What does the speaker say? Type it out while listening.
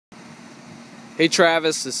Hey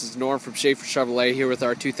Travis, this is Norm from Schafer Chevrolet here with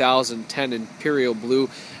our 2010 Imperial Blue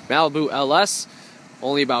Malibu LS.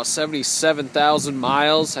 Only about 77,000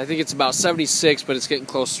 miles. I think it's about 76, but it's getting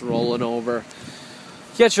close to rolling over.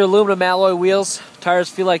 You got your aluminum alloy wheels. Tires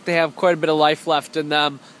feel like they have quite a bit of life left in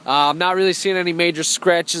them. I'm not really seeing any major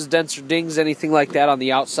scratches, dents, or dings, anything like that on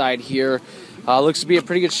the outside here. Looks to be in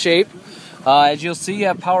pretty good shape. As you'll see, you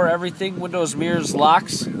have power everything, windows, mirrors,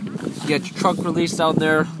 locks. You got your trunk release down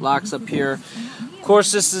there, locks up here. Of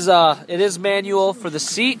course, this is it is manual for the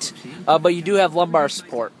seat, but you do have lumbar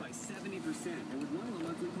support,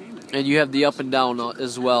 and you have the up and down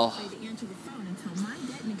as well.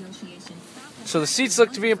 So the seats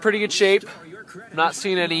look to be in pretty good shape. I'm not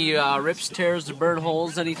seeing any rips, tears, or burn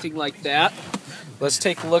holes, anything like that. Let's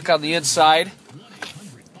take a look on the inside.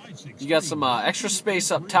 You got some extra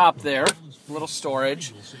space up top there, a little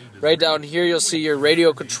storage. Right down here you'll see your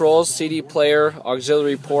radio controls, CD player,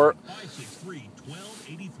 auxiliary port.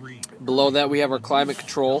 Below that we have our climate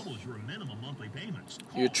control,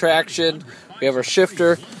 your traction, we have our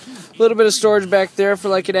shifter, a little bit of storage back there for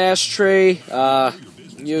like an ashtray.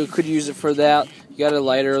 You could use it for that. You got a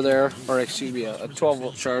lighter there, or excuse me, a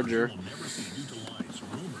 12-volt charger.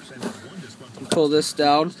 You pull this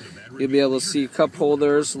down, you'll be able to see cup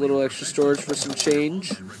holders, a little extra storage for some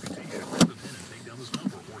change.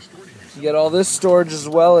 You get all this storage as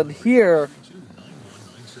well in here,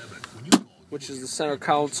 which is the center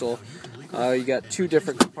console. You got two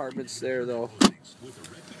different compartments there though.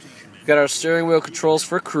 We got our steering wheel controls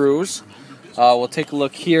for cruise. We'll take a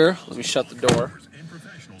look here. Let me shut the door.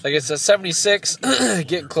 Like it's a 76,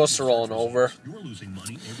 getting close to rolling over.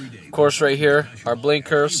 Of course, right here, our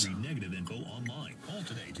blinkers.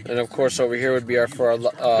 And of course, over here would be our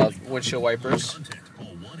windshield wipers.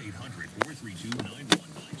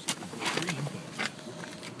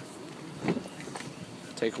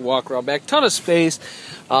 Take a walk around back. Ton of space.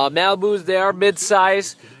 Malibus, they are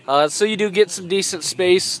mid-size, so you do get some decent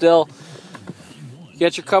space still. You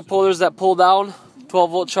got your cup holders that pull down,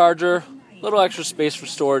 12-volt charger, a little extra space for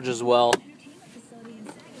storage as well.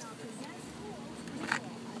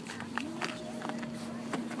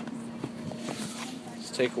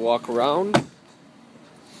 Let's take a walk around.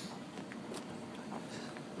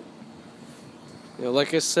 You know,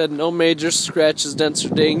 like I said, no major scratches, dents, or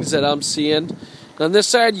dings that I'm seeing. On this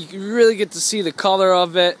side, you can really get to see the color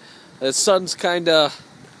of it. The sun's kind of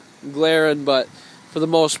glaring, but for the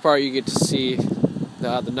most part, you get to see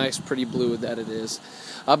the nice, pretty blue that it is.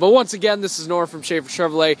 But once again, this is Norm from Schafer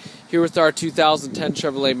Chevrolet, here with our 2010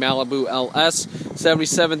 Chevrolet Malibu LS.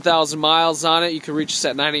 77,000 miles on it. You can reach us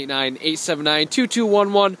at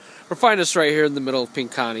 989-879-2211, or find us right here in the middle of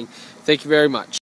Pinconning. Thank you very much.